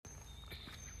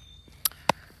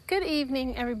Good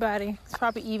evening, everybody. It's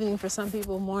probably evening for some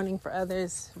people, morning for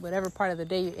others, whatever part of the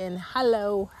day you're in.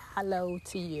 Hello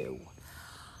to you.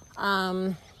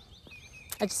 I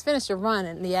just finished a run,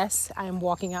 and yes, I am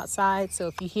walking outside. So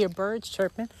if you hear birds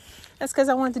chirping, that's because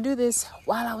I wanted to do this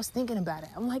while I was thinking about it.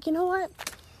 I'm like, you know what?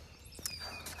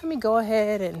 Let me go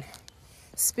ahead and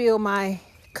spill my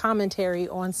commentary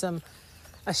on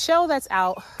a show that's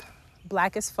out,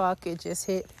 Black as Fuck. It just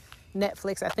hit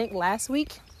Netflix, I think, last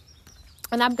week.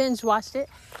 And I binge watched it,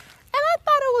 and I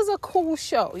thought it was a cool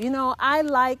show. You know,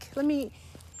 let me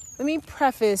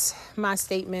preface my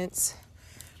statements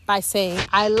by saying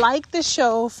I like the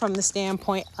show from the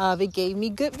standpoint of it gave me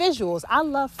good visuals. I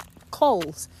love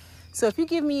clothes. So if you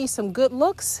give me some good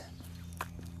looks,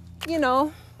 you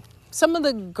know, some of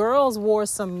the girls wore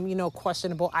some,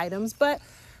 questionable items, but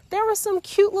there were some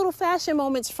cute little fashion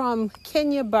moments from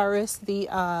Kenya Barris, the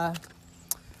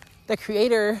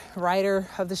creator, writer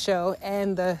of the show,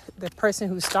 and the person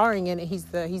who's starring in it. He's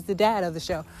the dad of the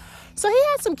show. So he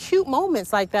had some cute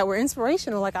moments like that were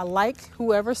inspirational. Like, I liked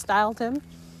whoever styled him.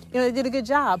 They did a good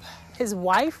job. His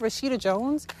wife, Rashida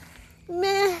Jones,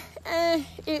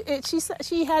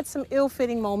 she had some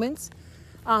ill-fitting moments.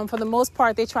 For the most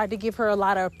part, they tried to give her a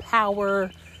lot of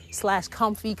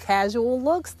power/comfy casual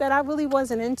looks that I really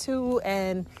wasn't into.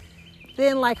 And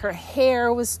then, like, her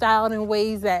hair was styled in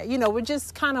ways that, were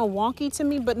just kind of wonky to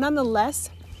me. But nonetheless,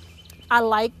 I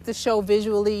liked the show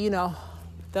visually,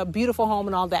 the beautiful home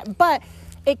and all that. But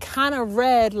it kind of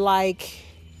read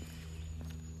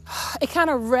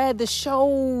the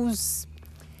show's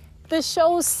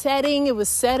setting. It was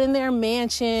set in their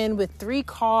mansion with 3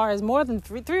 cars, more than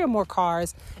three or more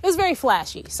cars. It was very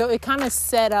flashy. So it kind of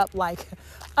set up like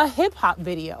a hip hop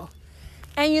video.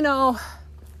 And,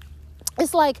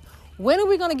 it's like, when are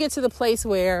we going to get to the place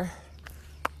where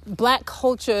Black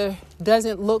culture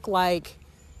doesn't look like,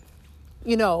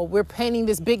 we're painting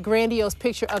this big grandiose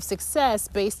picture of success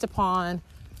based upon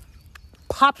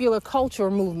popular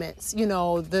culture movements?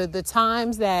 The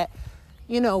times that,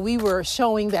 we were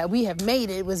showing that we have made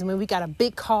it was when we got a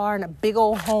big car and a big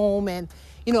old home and,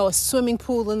 a swimming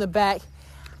pool in the back.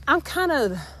 I'm kind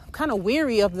of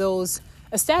weary of those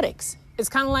aesthetics. It's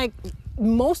kind of like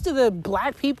most of the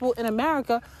Black people in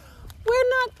America,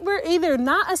 we're either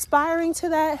not aspiring to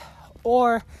that,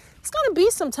 or it's going to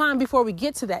be some time before we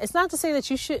get to that. It's not to say that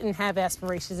you shouldn't have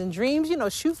aspirations and dreams,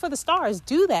 shoot for the stars,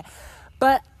 do that.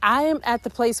 But I am at the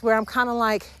place where I'm kind of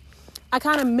like, I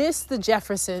kind of miss the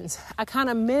Jeffersons. I kind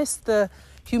of miss the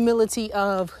humility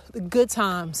of the good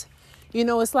times.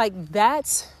 It's like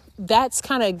that's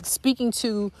kind of speaking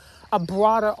to a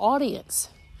broader audience.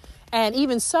 And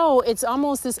even so, it's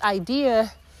almost this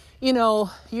idea,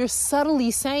 you're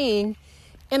subtly saying,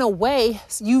 in a way,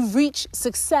 you reach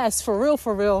success for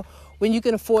real, when you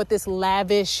can afford this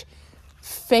lavish,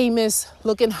 famous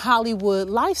looking Hollywood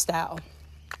lifestyle.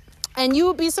 And you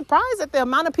would be surprised at the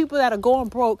amount of people that are going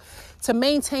broke to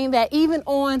maintain that, even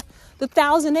on the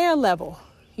thousandaire level.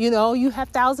 You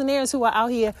have thousandaires who are out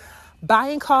here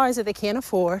buying cars that they can't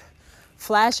afford,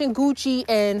 flashing Gucci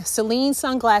and Celine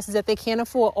sunglasses that they can't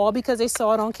afford, all because they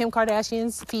saw it on Kim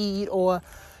Kardashian's feed or,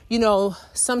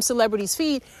 some celebrity's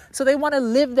feed. So they want to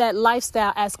live that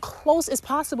lifestyle as close as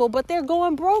possible, but they're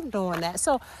going broke doing that.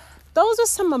 So those are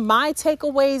some of my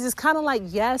takeaways. It's kind of like,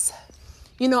 yes,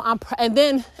 and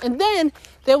then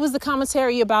there was the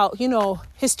commentary about,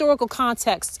 historical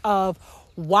context of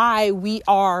why we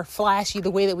are flashy the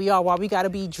way that we are, why we got to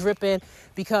be dripping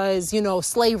because,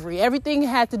 slavery, everything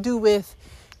had to do with,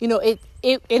 and it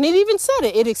even said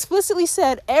it explicitly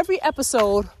said every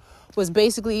episode was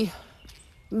basically,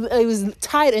 it was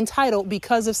entitled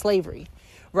because of slavery,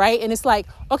 right? And it's like,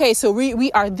 okay, so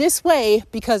we are this way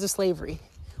because of slavery.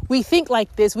 We think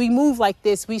like this, we move like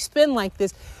this, we spin like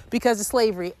this because of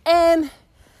slavery. And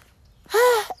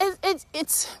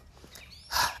it's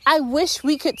I wish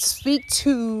we could speak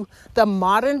to the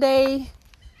modern day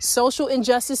social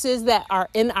injustices that are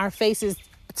in our faces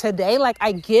today. Like,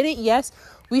 I get it. Yes,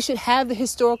 we should have the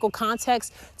historical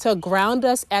context to ground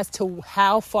us as to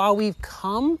how far we've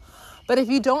come. But if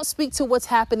you don't speak to what's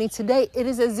happening today, it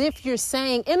is as if you're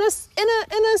saying in a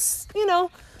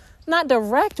not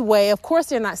direct way. Of course,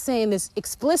 they're not saying this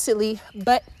explicitly,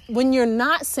 but when you're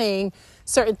not saying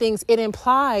certain things, it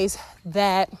implies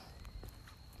that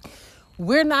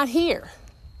we're not here.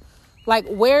 Like,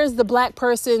 where's the Black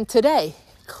person today?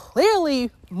 Clearly,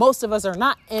 most of us are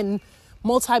not in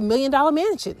multi-million-dollar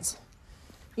mansions.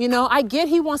 I get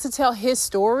he wants to tell his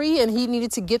story and he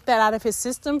needed to get that out of his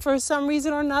system for some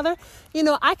reason or another.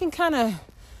 I can kind of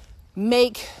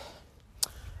make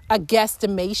a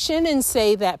guesstimation and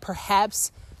say that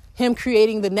perhaps him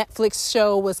creating the Netflix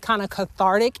show was kind of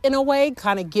cathartic in a way,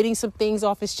 kind of getting some things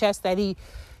off his chest that he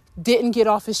didn't get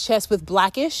off his chest with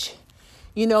Blackish.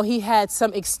 You know, he had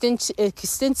some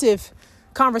extensive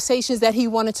conversations that he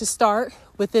wanted to start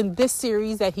within this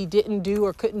series that he didn't do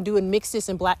or couldn't do in Mixed-ish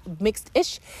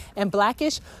and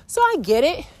Blackish. So I get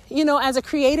it. You know, as a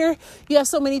creator, you have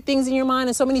so many things in your mind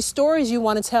and so many stories you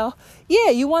want to tell. Yeah,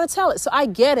 you want to tell it. So I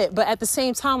get it. But at the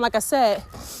same time, like I said,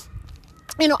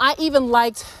 you know, I even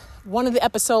liked one of the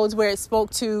episodes where it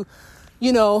spoke to,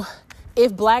 you know,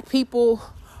 if Black people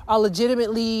are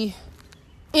legitimately,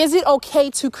 is it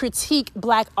okay to critique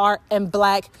Black art and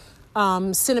Black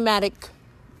cinematic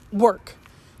work?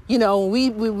 You know,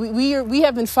 we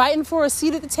have been fighting for a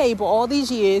seat at the table all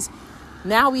these years.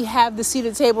 Now we have the seat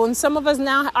at the table, and some of us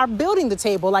now are building the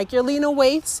table, like your Lena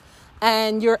Waithe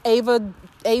and your Ava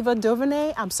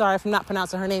DuVernay. I'm sorry if I'm not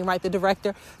pronouncing her name right, the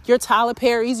director. Your Tyler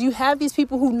Perry's. You have these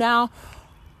people who now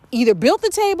either built the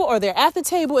table or they're at the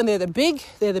table, and they're the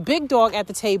big dog at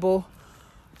the table.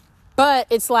 But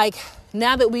it's like,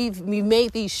 now that we've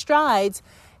made these strides,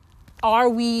 are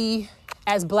we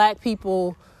as Black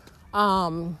people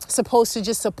supposed to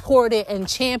just support it and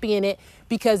champion it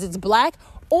because it's Black?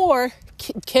 Or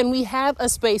can we have a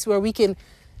space where we can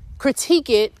critique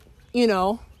it, you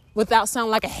know, without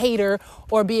sounding like a hater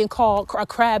or being called a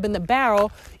crab in the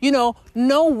barrel? You know,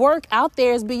 no work out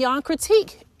there is beyond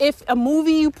critique. If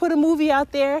you put a movie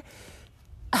out there,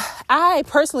 I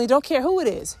personally don't care who it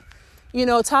is. You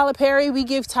know, Tyler Perry, we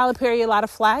give Tyler Perry a lot of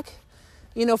flack,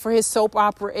 you know, for his soap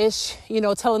opera-ish, you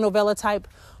know, telenovela type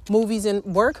movies and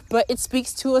work, but it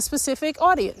speaks to a specific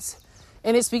audience,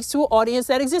 and it speaks to an audience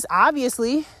that exists,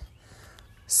 obviously.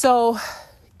 So,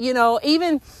 you know,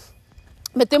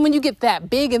 but then when you get that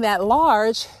big and that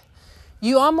large,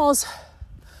 you almost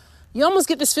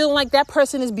get this feeling like that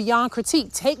person is beyond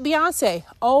critique. Take Beyonce.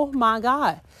 Oh my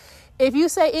God. If you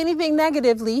say anything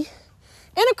negatively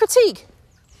in a critique,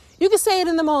 you can say it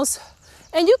in the most,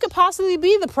 and you could possibly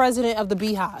be the president of the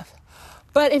Beehive.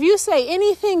 But if you say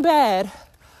anything bad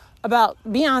about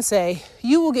Beyonce,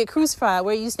 you will get crucified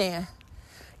where you stand.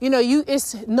 You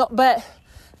know, but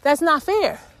that's not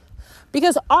fair,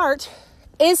 because art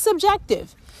is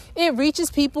subjective. It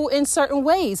reaches people in certain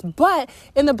ways. But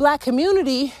in the Black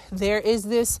community, there is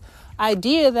this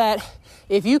idea that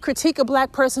if you critique a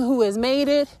Black person who has made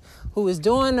it, who is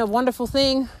doing a wonderful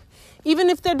thing, even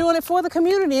if they're doing it for the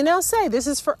community, and they'll say, this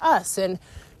is for us, and,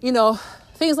 you know,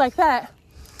 things like that.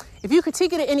 If you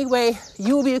critique it in any way,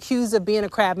 you will be accused of being a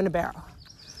crab in a barrel.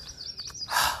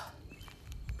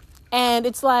 And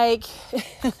it's like,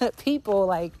 people,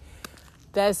 like,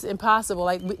 that's impossible.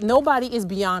 Like, nobody is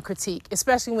beyond critique,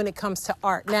 especially when it comes to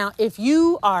art. Now, if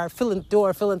you are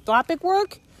doing philanthropic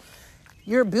work,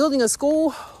 you're building a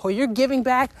school, or you're giving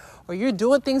back, or you're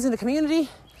doing things in the community,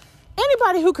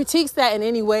 anybody who critiques that in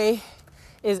any way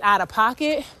is out of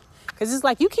pocket, because it's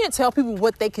like, you can't tell people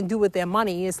what they can do with their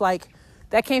money. It's like,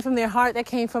 that came from their heart. That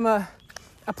came from a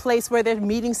place where they're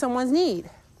meeting someone's need.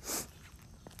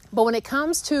 But when it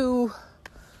comes to,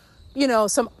 you know,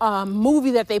 some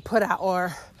movie that they put out,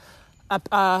 or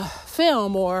a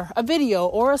film, or a video,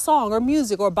 or a song, or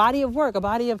music, or body of work, a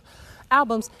body of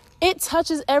albums, it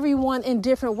touches everyone in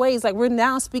different ways. Like, we're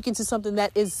now speaking to something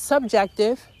that is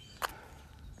subjective.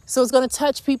 So it's going to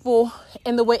touch people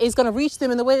in the way, it's going to reach them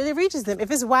in the way that it reaches them.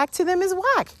 If it's whack to them, it's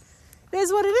whack. It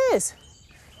is what it is.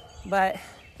 But,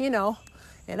 you know,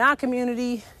 in our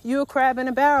community, you're a crab in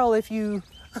a barrel if you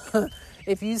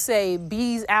if you say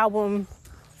B's album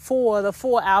the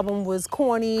 4 album was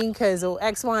corny because of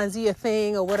X, Y, and Z a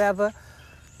thing or whatever,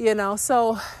 you know.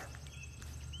 So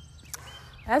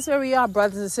that's where we are,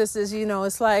 brothers and sisters. You know,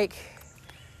 it's like,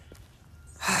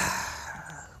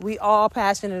 we all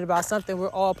passionate about something. We're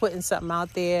all putting something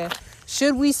out there.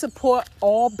 Should we support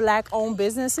all Black-owned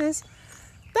businesses?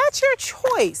 That's your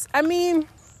choice. I mean,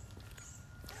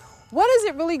 what is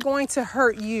it really going to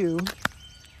hurt you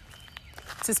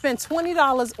to spend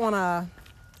 $20 on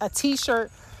a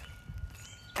t-shirt,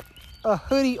 a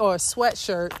hoodie, or a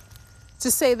sweatshirt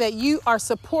to say that you are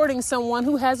supporting someone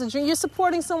who has a dream? You're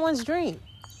supporting someone's dream,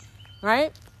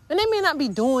 right? And they may not be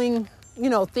doing, you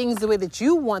know, things the way that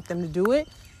you want them to do it,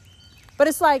 but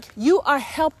it's like, you are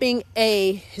helping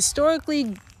a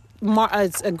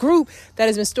group that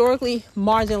has been historically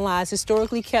marginalized,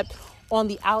 historically kept on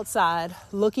the outside,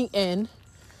 looking in,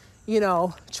 you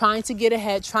know, trying to get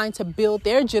ahead, trying to build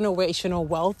their generational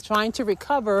wealth, trying to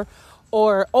recover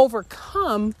or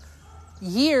overcome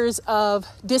years of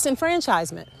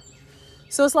disenfranchisement.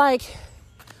 So it's like,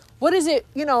 what is it?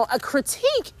 You know, a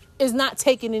critique is not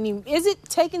taking is it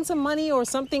taking some money or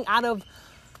something out of,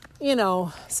 you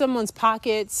know, someone's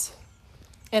pockets?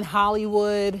 in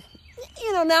Hollywood.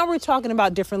 Now we're talking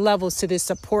about different levels to this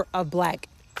support of Black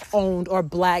owned or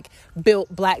Black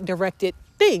built, Black directed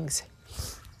things.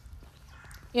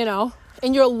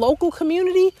 In your local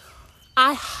community,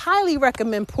 I highly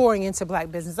recommend pouring into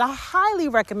Black business. I highly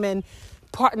recommend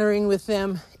partnering with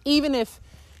them, even if,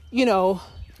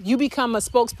 you become a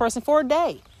spokesperson for a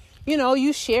day.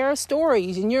 You share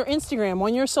stories in your Instagram,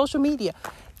 on your social media.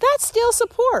 That's still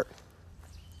support.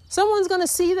 Someone's going to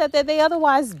see that they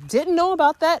otherwise didn't know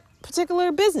about that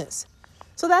particular business.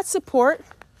 So that's support.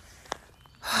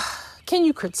 Can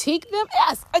you critique them?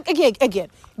 Yes. Again,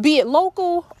 be it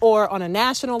local or on a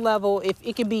national level. If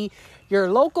it could be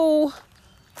your local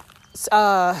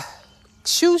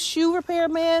shoe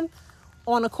repairman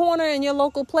on a corner in your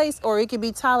local place, or it could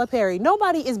be Tyler Perry.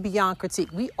 Nobody is beyond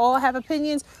critique. We all have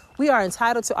opinions. We are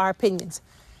entitled to our opinions.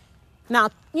 Now,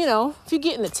 if you're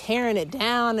getting to tearing it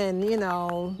down and, we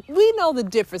know the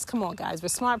difference. Come on, guys. We're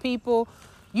smart people.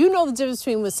 You know the difference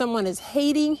between when someone is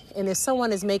hating and if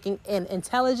someone is making an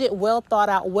intelligent, well thought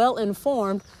out, well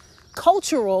informed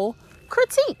cultural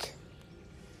critique.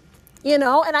 And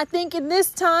I think in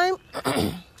this time,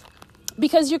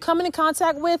 because you're coming in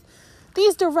contact with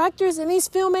these directors and these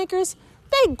filmmakers,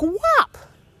 they guap.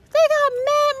 They got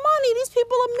mad money. These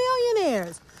people are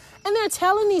millionaires. And they're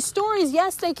telling these stories.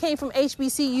 Yes, they came from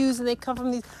HBCUs and they come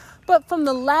from these, but from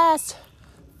the last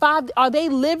 5, are they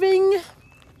living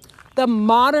the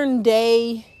modern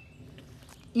day,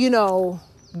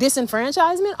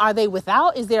 disenfranchisement? Are they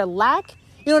without? Is there lack?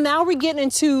 Now we're getting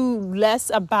into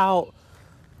less about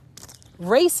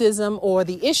racism or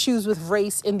the issues with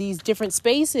race in these different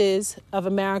spaces of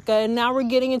America. And now we're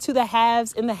getting into the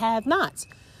haves and the have-nots.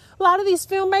 A lot of these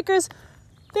filmmakers,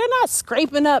 they're not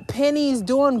scraping up pennies,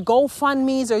 doing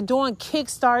GoFundMes or doing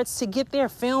Kickstarts to get their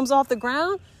films off the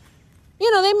ground.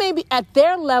 They may be at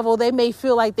their level. They may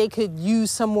feel like they could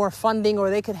use some more funding, or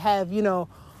they could have,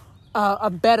 a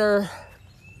better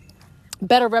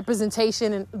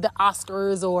representation in the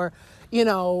Oscars or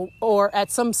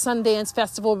at some Sundance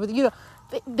festival. But,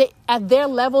 they at their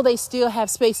level, they still have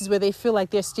spaces where they feel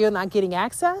like they're still not getting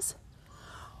access.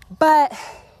 But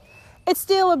it's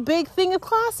still a big thing of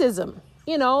classism,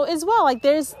 as well. Like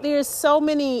there's so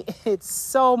many, it's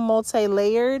so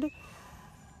multi-layered.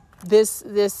 This,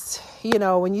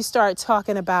 when you start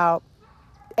talking about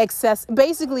excess,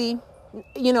 basically,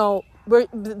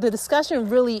 the discussion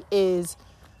really is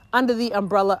under the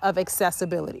umbrella of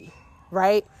accessibility,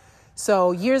 right?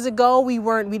 So years ago, we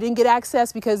didn't get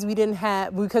access because we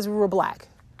were Black.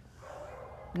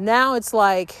 Now it's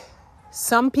like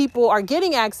some people are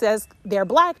getting access, they're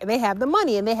Black and they have the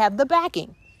money and they have the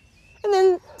backing. And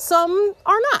then some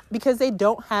are not because they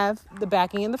don't have the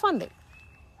backing and the funding.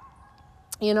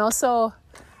 So,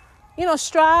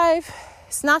 strive.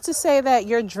 It's not to say that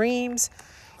your dreams,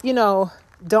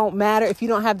 don't matter if you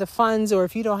don't have the funds or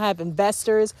if you don't have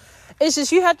investors. It's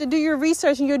just you have to do your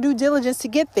research and your due diligence to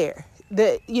get there.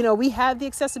 We have the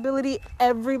accessibility,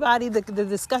 everybody, the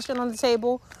discussion on the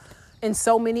table in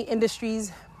so many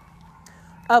industries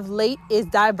of late is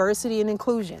diversity and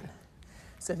inclusion.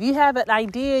 So if you have an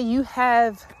idea, you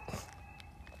have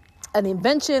an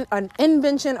invention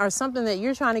or something that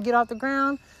you're trying to get off the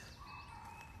ground,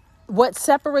 what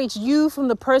separates you from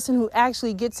the person who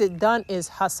actually gets it done is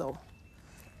hustle,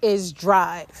 is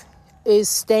drive, is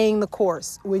staying the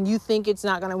course. When you think it's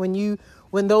not going to,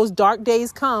 when those dark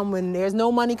days come, when there's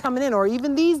no money coming in, or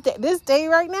even this day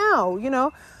right now,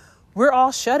 we're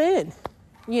all shut in,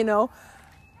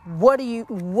 what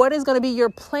is going to be your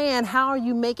plan? How are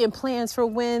you making plans for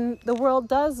when the world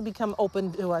does become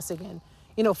open to us again?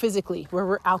 Physically, where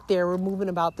we're out there, we're moving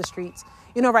about the streets.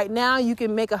 Right now you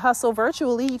can make a hustle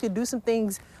virtually. You can do some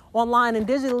things online and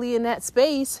digitally in that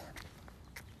space,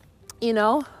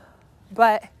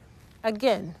 but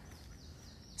again,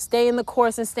 staying the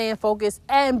course and staying focused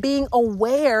and being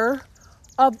aware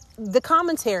of the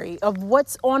commentary of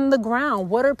what's on the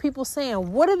ground. What are people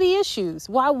saying? What are the issues?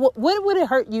 What would it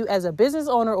hurt you as a business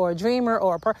owner or a dreamer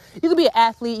or you could be an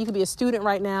athlete, you could be a student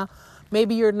right now.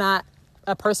 Maybe you're not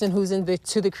a person who's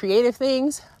into the creative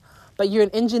things, but you're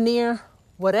an engineer.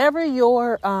 Whatever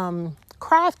your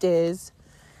craft is,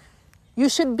 you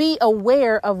should be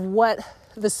aware of what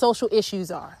the social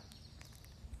issues are,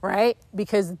 right?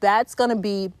 Because those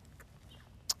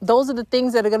are the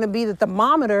things that are going to be the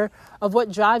thermometer of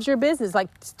what drives your business. Like,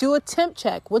 do a temp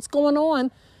check. What's going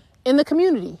on in the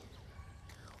community?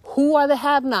 Who are the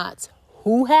have-nots?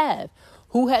 Who has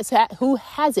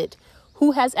it?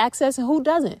 Who has access and who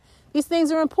doesn't? These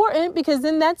things are important because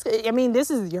then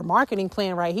this is your marketing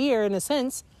plan right here in a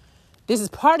sense. This is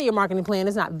part of your marketing plan.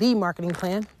 It's not the marketing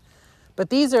plan. But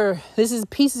this is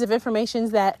pieces of information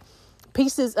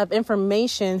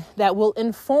that will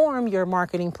inform your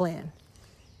marketing plan.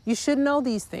 You should know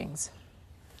these things.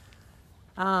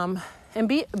 And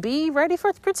be ready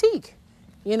for critique.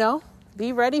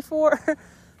 Be ready for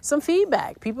some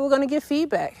feedback. People are going to give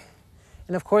feedback.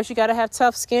 And of course, you got to have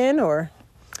tough skin, or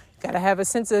got to have a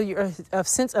sense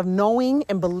of knowing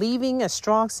and believing, a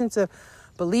strong sense of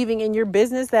believing in your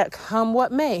business that come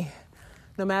what may.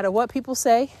 No matter what people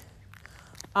say,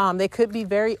 they could be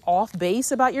very off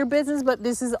base about your business, but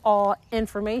this is all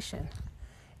information.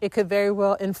 It could very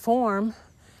well inform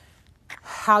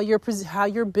how your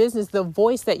business, the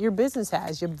voice that your business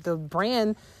has,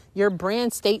 your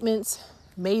brand statements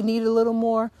may need a little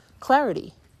more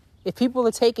clarity. If people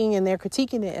are taking and they're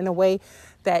critiquing it in a way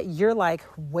that you're like,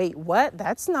 wait, what?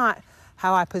 That's not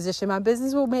how I position my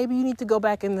business. Well, maybe you need to go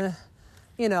back in the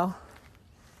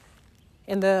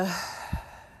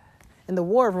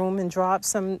war room and draw up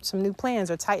some new plans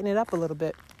or tighten it up a little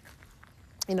bit.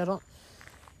 Don't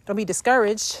be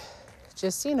discouraged.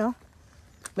 Just,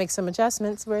 make some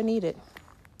adjustments where needed.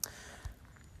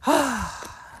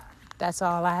 That's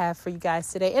all I have for you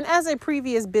guys today. And as a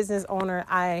previous business owner,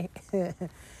 I've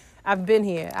been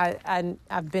here.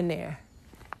 I've been there.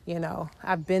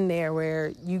 I've been there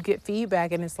where you get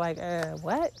feedback and it's like,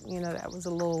 what? That was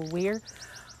a little weird.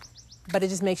 But it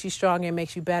just makes you stronger and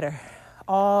makes you better.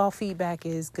 All feedback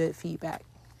is good feedback.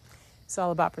 It's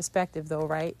all about perspective though,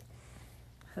 right?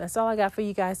 That's all I got for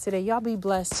you guys today. Y'all be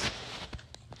blessed.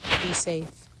 Be safe.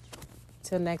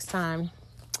 Till next time.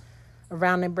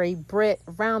 Around the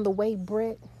way,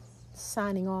 Brit,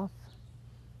 signing off.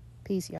 Peace, y'all.